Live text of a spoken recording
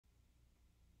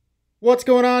What's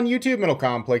going on, YouTube? Metal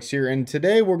Complex here, and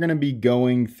today we're going to be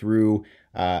going through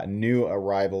new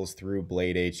arrivals through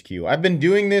BladeHQ. I've been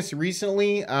doing this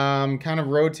recently, kind of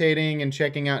rotating and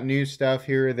checking out new stuff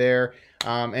here or there,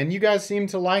 and you guys seem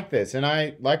to like this.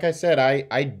 And like I said,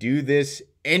 I do this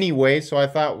anyway, so I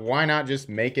thought, why not just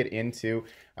make it into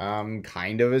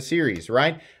kind of a series,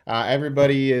 right?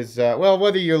 Everybody is, well,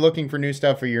 whether you're looking for new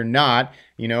stuff or you're not,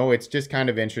 you know, it's just kind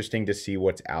of interesting to see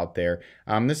what's out there.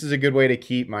 This is a good way to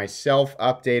keep myself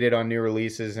updated on new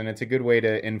releases, and it's a good way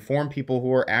to inform people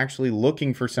who are actually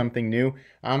looking for something new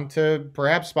to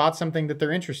perhaps spot something that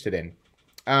they're interested in.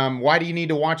 Why do you need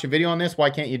to watch a video on this? Why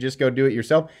can't you just go do it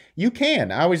yourself? You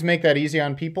can. I always make that easy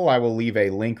on people. I will leave a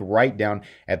link right down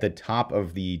at the top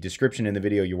of the description in the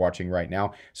video you're watching right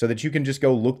now so that you can just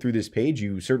go look through this page.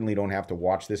 You certainly don't have to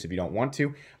watch this if you don't want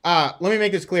to. Let me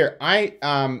make this clear. I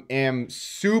am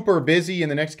super busy in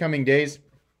the next coming days.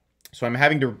 So I'm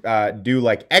having to do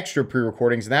like extra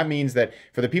pre-recordings, and that means that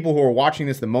for the people who are watching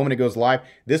this the moment it goes live,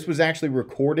 this was actually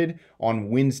recorded on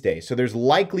Wednesday. So there's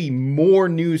likely more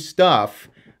new stuff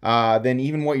than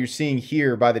even what you're seeing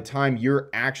here by the time you're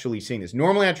actually seeing this.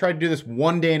 Normally I try to do this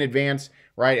one day in advance,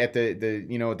 right, at the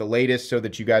you know, at the latest, so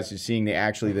that you guys are seeing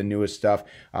the newest stuff.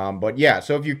 But yeah,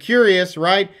 so if you're curious,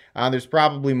 right, there's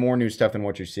probably more new stuff than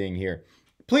what you're seeing here.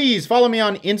 Please follow me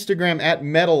on Instagram at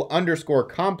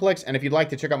metal_complex. And if you'd like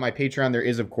to check out my Patreon, there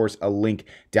is, of course, a link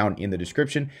down in the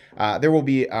description. There will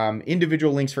be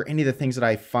individual links for any of the things that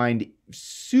I find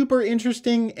super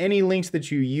interesting. Any links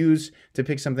that you use to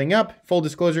pick something up. Full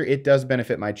disclosure, it does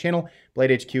benefit my channel.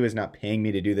 BladeHQ is not paying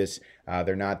me to do this.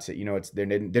 They're not, you know, they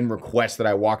didn't request that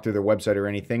I walk through their website or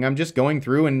anything. I'm just going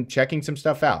through and checking some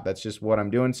stuff out. That's just what I'm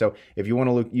doing. So if you want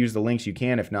to use the links, you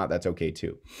can. If not, that's okay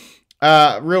too.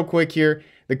 Real quick here,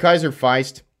 the Kaiser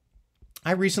Feist.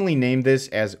 I recently named this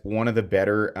as one of the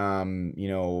better, you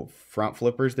know, front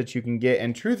flippers that you can get.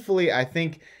 And truthfully, I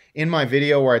think in my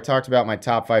video where I talked about my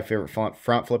top 5 favorite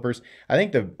front flippers, I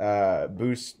think the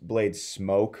Boost Blade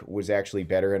Smoke was actually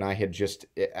better, and I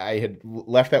had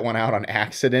left that one out on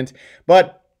accident.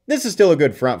 But this is still a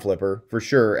good front flipper for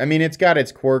sure. I mean, it's got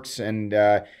its quirks, and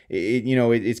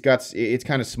it's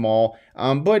kind of small.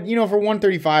 But you know, for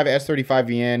 135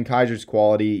 S35VN Kaiser's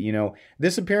quality, you know,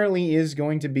 this apparently is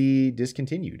going to be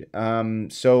discontinued.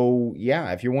 So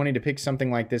yeah, if you're wanting to pick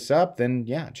something like this up, then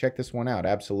yeah, check this one out.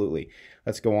 Absolutely.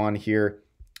 Let's go on here.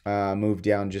 Move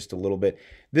down just a little bit.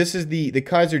 This is the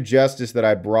Kaiser Justice that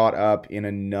I brought up in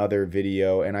another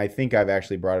video, and I think I've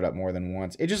actually brought it up more than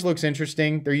once. It just looks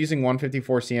interesting. They're using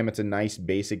 154 cm. It's a nice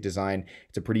basic design.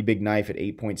 It's a pretty big knife at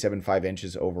 8.75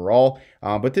 inches overall,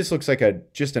 but this looks like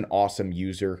just an awesome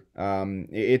user.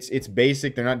 It's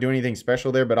basic. They're not doing anything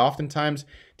special there, but oftentimes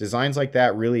designs like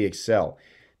that really excel.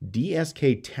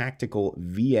 DSK Tactical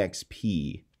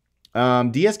VXP.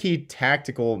 DSK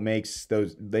Tactical makes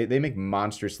those, they make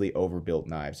monstrously overbuilt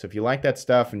knives. So if you like that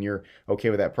stuff and you're okay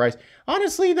with that price,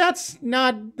 honestly, that's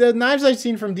not, the knives I've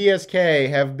seen from DSK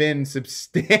have been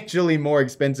substantially more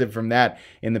expensive from that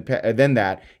in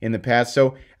the past.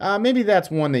 So maybe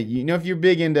that's one that, you know, if you're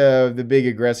big into the big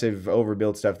aggressive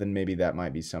overbuilt stuff, then maybe that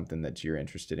might be something that you're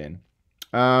interested in.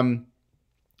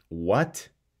 What?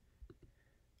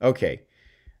 Okay.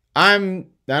 I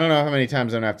don't know how many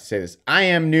times I'm going to have to say this. I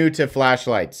am new to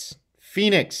flashlights.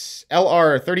 Phoenix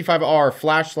LR35R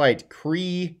flashlight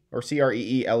Cree or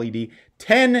CREE LED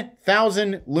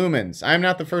 10,000 lumens. I'm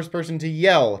not the first person to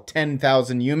yell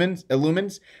 10,000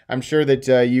 lumens. I'm sure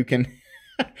that you can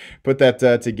put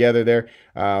that together there,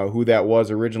 who that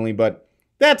was originally, but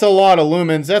that's a lot of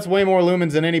lumens. That's way more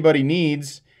lumens than anybody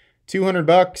needs. 200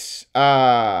 bucks,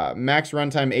 max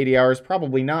runtime 80 hours,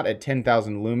 probably not at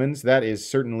 10,000 lumens. That is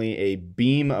certainly a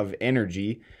beam of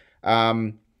energy.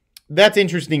 That's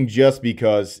interesting just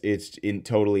because it's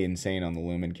totally insane on the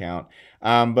lumen count.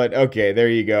 But okay, there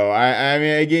you go. I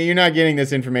mean, again, you're not getting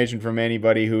this information from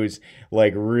anybody who's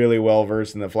like really well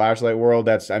versed in the flashlight world.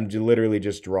 I'm literally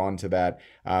just drawn to that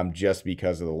just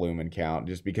because of the lumen count,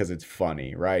 just because it's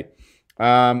funny, right?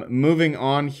 Moving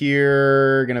on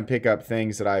here, gonna pick up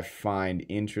things that I find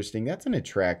interesting. That's an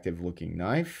attractive looking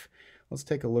knife. Let's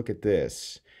take a look at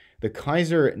this. The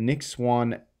Kaiser Nick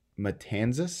Swan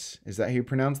Matanzas, is that how you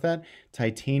pronounce that?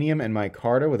 Titanium and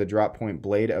micarta with a drop point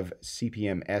blade of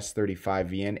CPM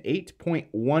S35VN,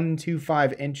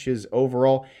 8.125 inches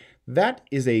overall. That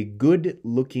is a good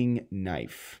looking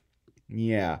knife.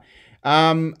 Yeah.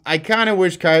 I kind of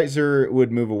wish Kaiser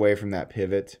would move away from that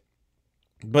pivot.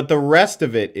 But the rest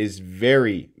of it is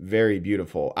very, very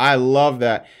beautiful. I love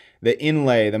that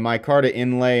inlay, the micarta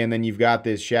inlay, and then you've got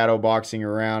this shadow boxing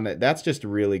around. That's just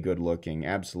really good looking.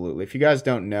 Absolutely. If you guys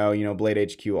don't know, you know,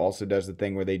 BladeHQ also does the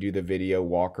thing where they do the video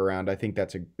walk around. I think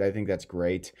that's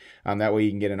great. That way you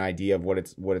can get an idea of what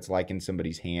it's like in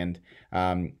somebody's hand.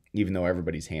 Even though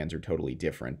everybody's hands are totally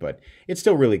different, but it's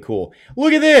still really cool.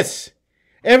 Look at this.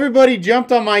 Everybody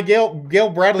jumped on my Gail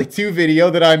Bradley 2 video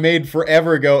that I made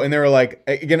forever ago, and they were like,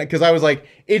 again, because I was like,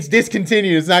 it's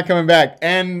discontinued, it's not coming back,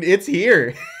 and it's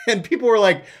here. And people were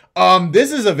like,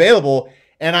 this is available.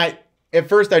 And at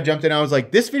first I jumped in, I was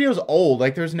like, this video's old,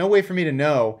 like there's no way for me to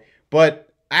know. But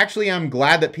actually I'm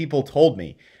glad that people told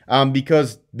me,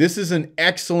 because this is an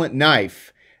excellent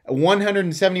knife.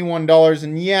 $171,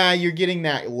 and yeah, you're getting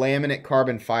that laminate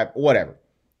carbon fiber, whatever.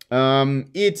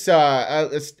 It's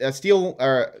a steel,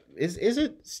 or is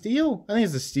it steel? I think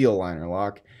it's a steel liner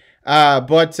lock.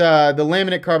 But the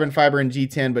laminate carbon fiber in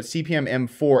G10, but CPM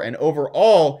M4, and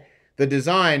overall the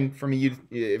design from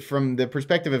the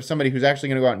perspective of somebody who's actually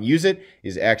going to go out and use it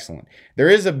is excellent. There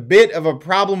is a bit of a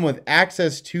problem with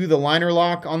access to the liner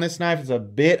lock on this knife. It's a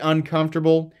bit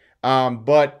uncomfortable,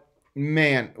 but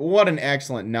man, what an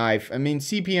excellent knife. I mean,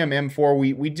 CPM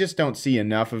M4, we just don't see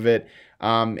enough of it.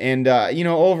 You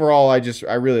know, overall, I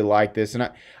really like this.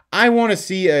 And I want to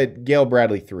see a Gail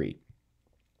Bradley 3.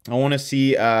 I want to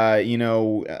see, you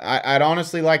know, I'd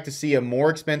honestly like to see a more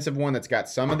expensive one that's got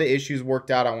some of the issues worked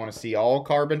out. I want to see all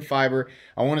carbon fiber.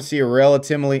 I want to see a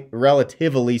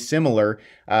relatively similar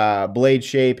blade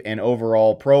shape and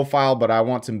overall profile, but I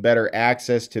want some better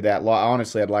access to that lock.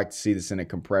 Honestly, I'd like to see this in a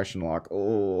compression lock.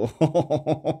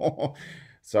 Oh,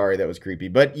 sorry, that was creepy.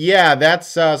 But yeah, that's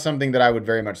something that I would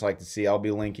very much like to see. I'll be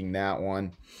linking that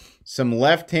one. Some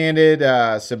left-handed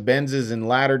Sebenzas in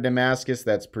ladder Damascus.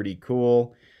 That's pretty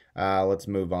cool. Let's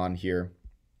move on here.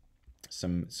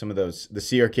 Some of those, the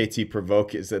CRKT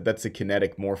Provoke that's a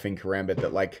kinetic morphing karambit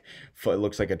that it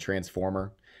looks like a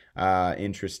transformer.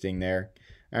 Interesting there.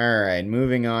 All right,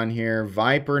 moving on here.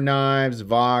 Viper knives,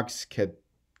 Vox,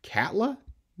 Katla.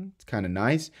 It's kind of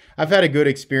nice. I've had a good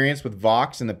experience with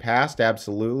Vox in the past.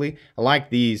 Absolutely, I like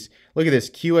these. Look at this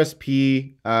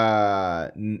QSP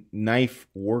knife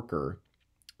worker.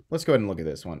 Let's go ahead and look at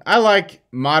this one. I like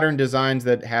modern designs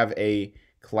that have a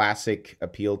classic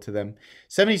appeal to them.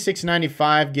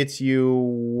 $76.95 gets you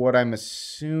what I'm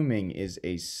assuming is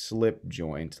a slip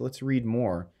joint. Let's read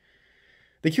more.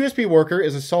 The QSP Worker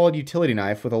is a solid utility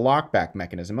knife with a lockback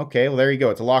mechanism. Okay, well there you go.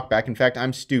 It's a lockback. In fact,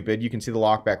 I'm stupid. You can see the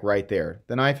lockback right there.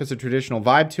 The knife has a traditional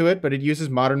vibe to it, but it uses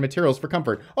modern materials for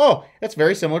comfort. Oh, that's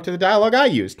very similar to the dialogue I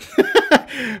used.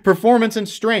 Performance and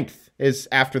strength is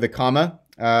after the comma.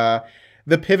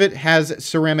 The pivot has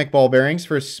ceramic ball bearings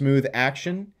for smooth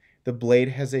action. The blade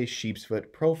has a sheep's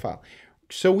foot profile.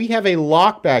 So we have a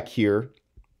lockback here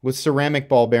with ceramic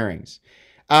ball bearings.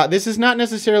 This is not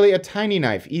necessarily a tiny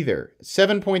knife either.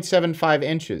 7.75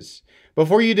 inches.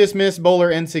 Before you dismiss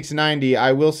Bowler N690,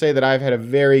 I will say that I've had a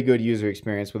very good user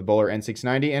experience with Bowler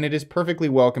N690, and it is perfectly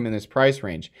welcome in this price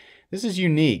range. This is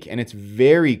unique, and it's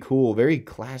very cool, very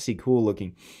classy, cool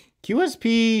looking.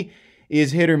 QSP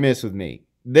is hit or miss with me.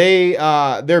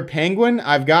 Their Penguin,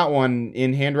 I've got one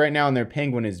in hand right now, and their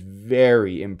Penguin is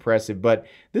very impressive, but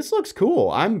this looks cool.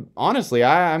 Honestly,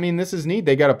 I mean, this is neat.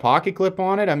 They got a pocket clip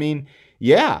on it. I mean,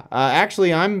 yeah,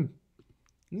 actually, I'm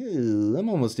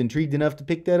almost intrigued enough to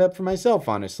pick that up for myself,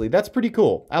 honestly. That's pretty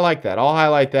cool. I like that. I'll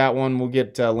highlight that one. We'll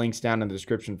get links down in the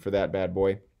description for that bad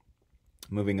boy.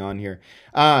 Moving on here.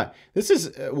 This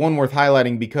is one worth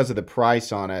highlighting because of the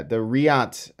price on it. The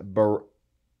Riat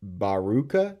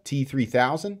Baruka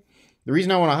T3000. The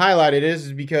reason I want to highlight it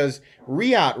is because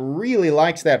Riat really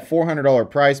likes that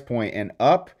 $400 price point and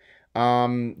up.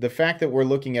 The fact that we're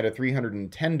looking at a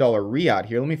 $310 Riat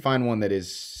here, let me find one that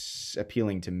is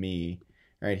appealing to me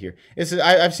right here.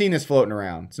 I've seen this floating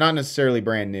around. It's not necessarily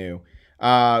brand new.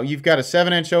 You've got a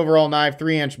 7-inch overall knife,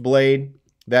 3-inch blade,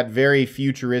 that very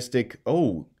futuristic.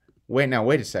 Oh, wait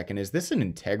a second. Is this an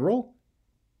integral?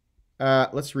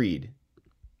 Let's read.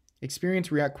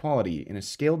 Experience React quality in a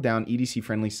scaled down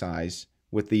EDC-friendly size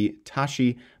with the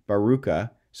Tashi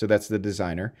Baruka, so that's the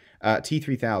designer,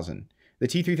 T3000. The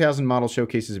T3000 model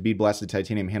showcases a bead-blasted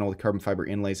titanium handle with carbon fiber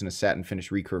inlays and a satin finish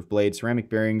recurve blade. Ceramic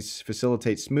bearings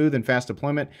facilitate smooth and fast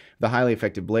deployment of the highly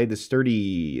effective blade. This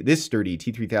sturdy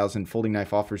T3000 folding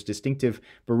knife offers distinctive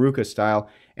Baruka style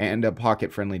and a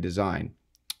pocket-friendly design.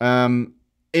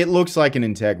 It looks like an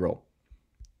integral.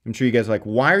 I'm sure you guys are like,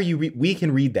 why are you... We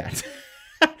can read that.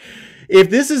 If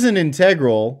this is an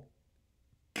integral,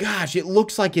 gosh, it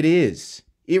looks like it is.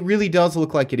 It really does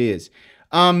look like it is.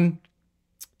 I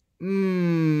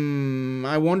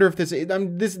I wonder if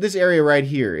this area right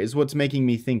here is what's making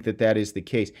me think that that is the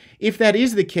case. If that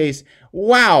is the case,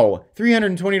 wow,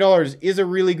 $320 is a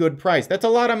really good price. That's a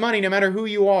lot of money no matter who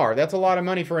you are. That's a lot of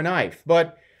money for a knife.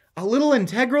 But a little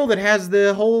integral that has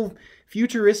the whole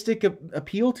futuristic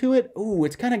appeal to it. Ooh,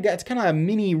 it's kind of a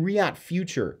mini Riot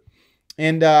Future.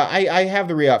 And I have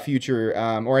the Riot Future,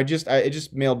 or it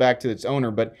just mailed back to its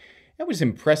owner, but that was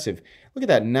impressive. Look at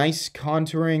that nice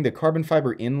contouring, the carbon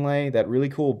fiber inlay, that really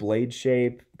cool blade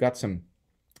shape. Got some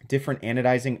different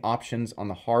anodizing options on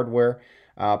the hardware.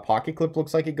 Pocket clip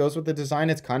looks like it goes with the design.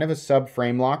 It's kind of a sub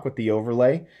frame lock with the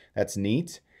overlay. That's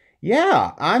neat.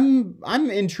 Yeah, I'm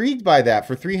intrigued by that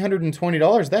for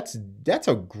 $320. That's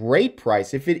a great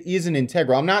price if it is an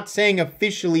integral. I'm not saying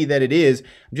officially that it is.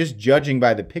 I'm just judging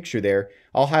by the picture there.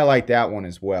 I'll highlight that one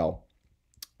as well.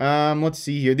 Let's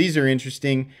see here. These are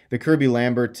interesting. The Kirby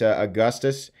Lambert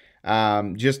Augustus,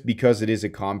 just because it is a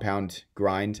compound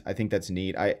grind. I think that's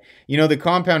neat. The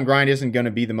compound grind isn't going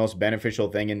to be the most beneficial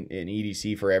thing in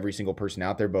EDC for every single person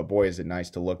out there, but boy, is it nice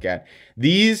to look at.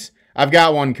 These, I've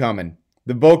got one coming.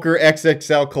 The Boker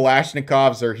XXL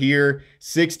Kalashnikovs are here,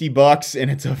 $60,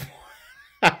 and it's a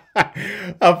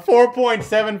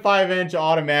 4.75 inch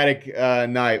automatic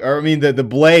knife. Or I mean, the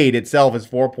blade itself is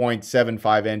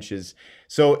 4.75 inches.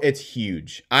 So it's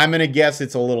huge. I'm going to guess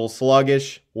it's a little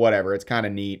sluggish. Whatever. It's kind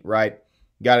of neat, right?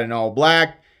 Got it in all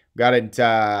black. Got it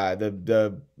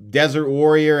the Desert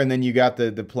Warrior. And then you got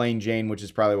the plain Jane, which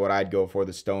is probably what I'd go for.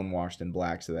 The stone washed in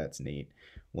black. So that's neat.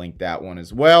 Link that one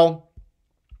as well.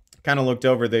 Kind of looked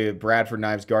over the Bradford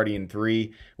Knives Guardian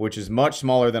 3, which is much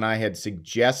smaller than I had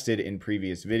suggested in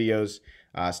previous videos.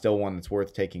 Still one that's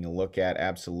worth taking a look at.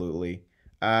 Absolutely.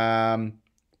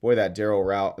 Boy, that Daryl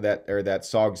Ralph, that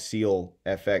SOG Seal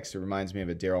FX, it reminds me of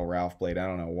a Daryl Ralph blade. I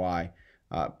don't know why.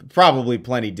 Probably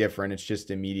plenty different. It's just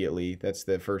immediately, that's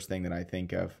the first thing that I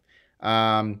think of.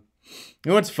 You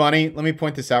know what's funny? Let me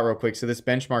point this out real quick. So this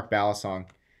Benchmark Balisong.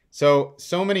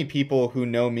 So many people who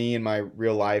know me in my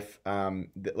real life,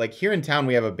 like here in town,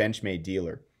 we have a Benchmade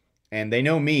dealer. And they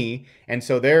know me, and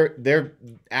so their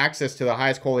access to the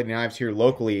highest quality knives here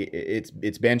locally, it's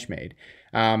Benchmade.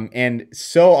 And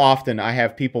so often I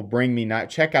have people bring me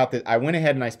knives. Check out that I went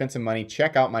ahead and I spent some money.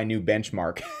 Check out my new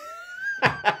Benchmark.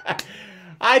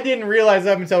 I didn't realize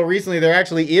up until recently there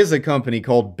actually is a company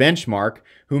called Benchmark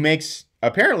who makes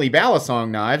apparently Balisong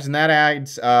knives, and that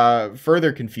adds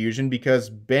further confusion because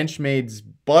Benchmade's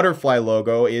butterfly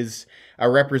logo is a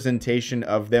representation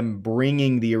of them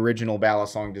bringing the original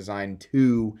Balisong design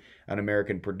to an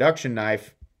American production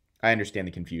knife. I understand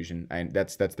the confusion.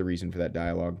 That's the reason for that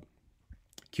dialogue.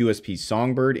 QSP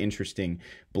Songbird, interesting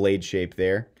blade shape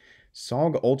there.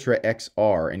 SOG Ultra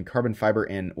XR and carbon fiber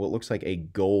and what looks like a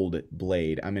gold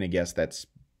blade. I'm going to guess that's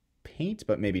paint,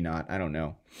 but maybe not. I don't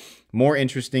know. More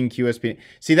interesting QSP.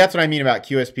 See, that's what I mean about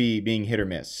QSP being hit or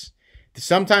miss.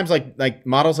 Sometimes like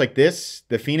models like this,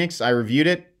 the Phoenix, I reviewed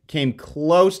it, came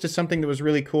close to something that was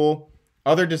really cool.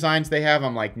 Other designs they have,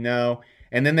 I'm like, no.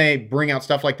 And then they bring out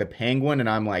stuff like the Penguin, and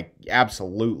I'm like,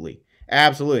 absolutely.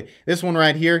 Absolutely. This one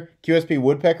right here, QSP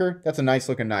Woodpecker, that's a nice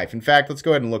looking knife. In fact, let's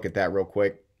go ahead and look at that real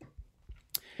quick.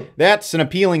 That's an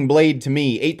appealing blade to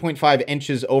me. 8.5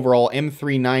 inches overall,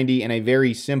 M390, and a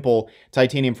very simple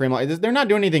titanium frame. They're not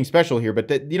doing anything special here, but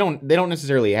they don't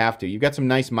necessarily have to. You've got some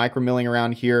nice micro milling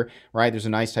around here, right? There's a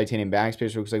nice titanium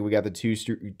backspacer. Looks like we got the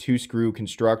two screw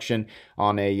construction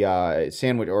on a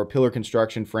sandwich or pillar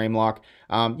construction frame lock.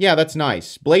 Yeah, that's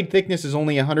nice. Blade thickness is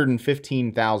only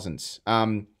 115 thousandths.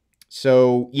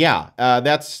 So yeah,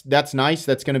 that's nice.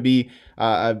 That's going to be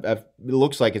it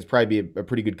looks like it's probably be a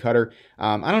pretty good cutter.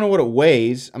 I don't know what it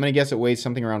weighs. I'm going to guess it weighs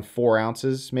something around 4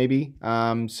 ounces maybe.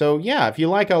 So yeah, if you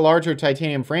like a larger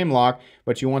titanium frame lock,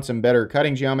 but you want some better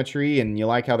cutting geometry and you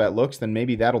like how that looks, then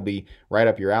maybe that'll be right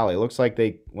up your alley. It looks like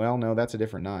well, no, that's a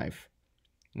different knife.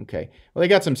 Okay, well, they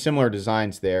got some similar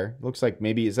designs there. Looks like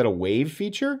maybe, is that a wave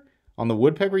feature on the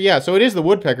Woodpecker? Yeah, so it is the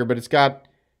Woodpecker, but it's got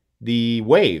the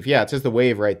wave. Yeah, it says the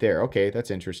wave right there. Okay, that's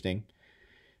interesting.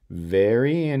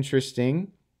 Very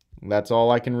interesting. That's all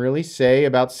I can really say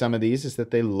about some of these is that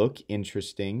they look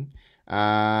interesting.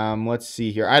 Let's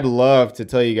see here. I'd love to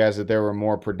tell you guys that there were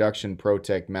more production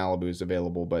ProTech Malibus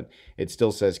available, but it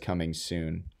still says coming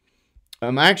soon.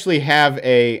 I actually have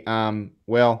a,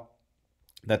 well,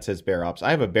 that says Bear Ops. I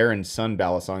have a Baron Sun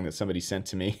Balisong that somebody sent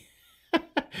to me.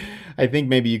 I think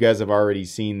maybe you guys have already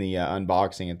seen the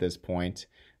unboxing at this point.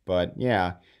 But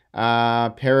yeah,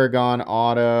 Paragon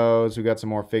Autos, we got some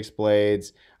more fixed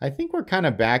blades. I think we're kind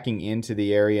of backing into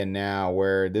the area now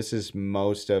where this is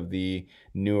most of the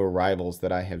new arrivals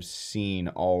that I have seen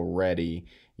already.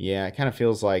 Yeah, it kind of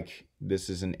feels like this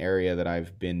is an area that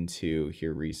I've been to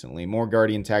here recently. More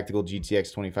Guardian Tactical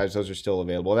GTX 25s. Those are still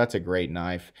available. That's a great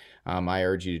knife. I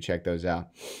urge you to check those out.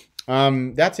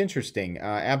 That's interesting.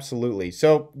 Absolutely.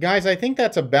 So, guys, I think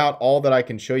that's about all that I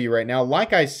can show you right now.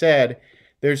 Like I said,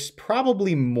 there's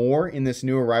probably more in this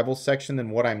new arrivals section than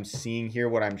what I'm seeing here,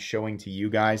 what I'm showing to you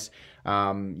guys.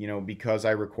 You know, because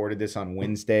I recorded this on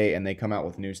Wednesday and they come out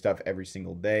with new stuff every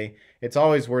single day. It's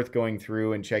always worth going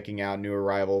through and checking out new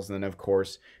arrivals. And then, of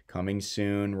course, coming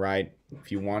soon, right?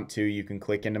 If you want to, you can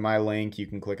click into my link. You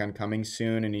can click on coming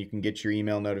soon and you can get your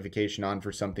email notification on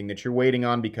for something that you're waiting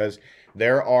on, because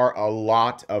there are a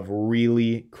lot of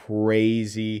really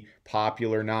crazy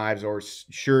popular knives, or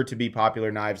sure to be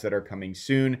popular knives, that are coming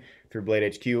soon through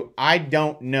BladeHQ. I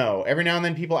don't know. Every now and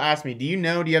then people ask me, do you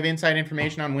have inside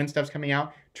information on when stuff's coming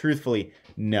out? Truthfully,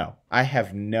 no. I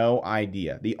have no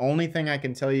idea. The only thing I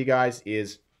can tell you guys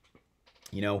is,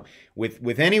 you know,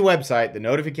 with any website, the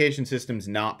notification system's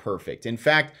not perfect. In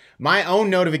fact, my own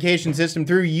notification system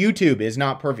through YouTube is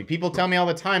not perfect. People tell me all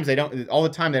the time they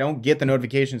don't get the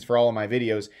notifications for all of my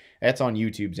videos. That's on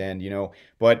YouTube's end, you know.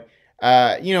 But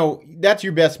you know, that's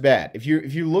your best bet. If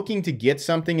you're looking to get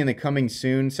something in the coming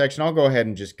soon section, I'll go ahead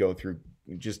and just go through,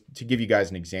 just to give you guys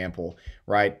an example,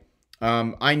 right?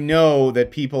 I know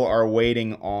that people are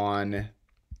waiting on,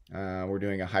 we're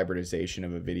doing a hybridization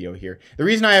of a video here. The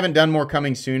reason I haven't done more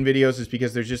coming soon videos is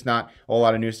because there's just not a whole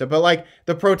lot of new stuff. But like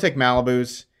the ProTech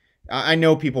Malibus, I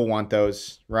know people want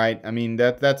those, right? I mean,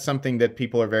 that's something that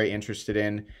people are very interested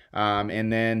in.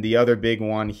 And then the other big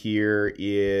one here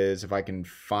is, if I can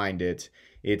find it,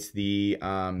 it's the,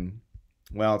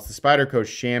 well, it's the Spyderco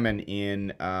Shaman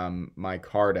in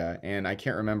micarta, and I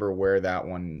can't remember where that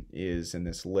one is in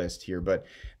this list here, but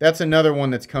that's another one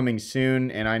that's coming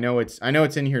soon, and I know it's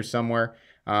in here somewhere.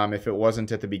 If it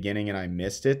wasn't at the beginning and I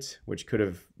missed it, which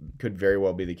could very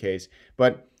well be the case,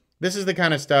 but this is the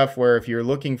kind of stuff where if you're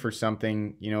looking for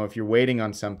something, you know, if you're waiting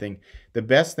on something, the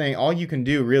best thing, all you can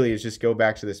do really is just go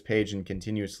back to this page and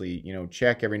continuously, you know,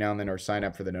 check every now and then, or sign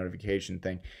up for the notification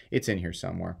thing. It's in here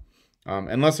somewhere.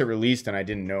 Unless it released and I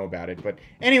didn't know about it. But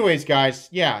anyways, guys,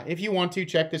 yeah, if you want to,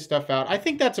 check this stuff out. I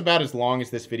think that's about as long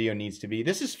as this video needs to be.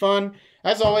 This is fun.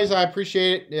 As always, I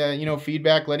appreciate, you know,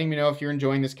 feedback, letting me know if you're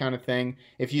enjoying this kind of thing.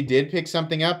 If you did pick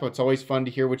something up, it's always fun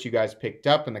to hear what you guys picked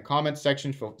up in the comments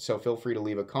section, so feel free to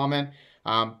leave a comment.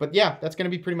 But yeah, that's going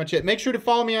to be pretty much it. Make sure to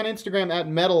follow me on Instagram at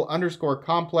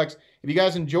metal_complex. If you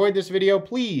guys enjoyed this video,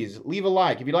 please leave a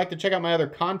like. If you'd like to check out my other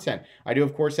content, I do,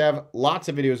 of course, have lots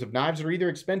of videos of knives that are either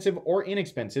expensive or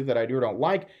inexpensive that I do or don't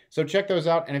like. So check those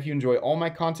out. And if you enjoy all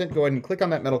my content, go ahead and click on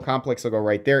that metal complex logo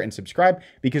right there and subscribe,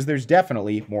 because there's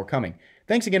definitely more coming.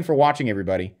 Thanks again for watching,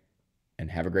 everybody, and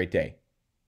have a great day.